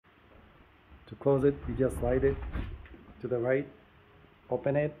To close it, you just slide it to the right,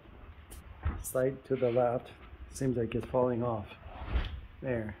 open it, slide to the left. Seems like it's falling off.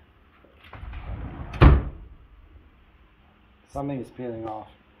 There. Something is peeling off.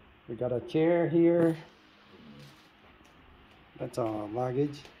 We got a chair here. That's our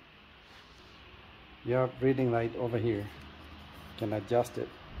luggage. You have reading light over here. You can adjust it.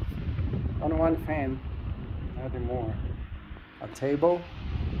 On one fan, nothing more. A table,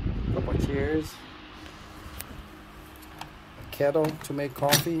 a couple chairs, a kettle to make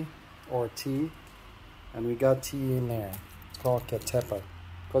coffee or tea, and we got tea in there. It's called Ketepa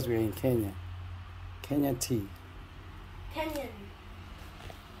because we're in Kenya. Kenyan tea.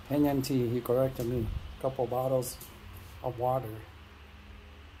 Kenyan tea, he corrected me. A couple bottles of water.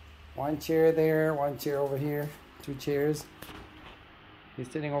 One chair there, one chair over here, two chairs.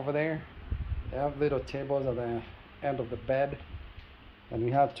 He's sitting over there. They have little tables at the end of the bed. And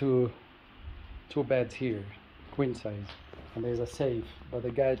we have two beds here, queen size. And there's a safe, but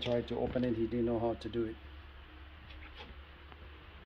the guy tried to open it, he didn't know how to do it.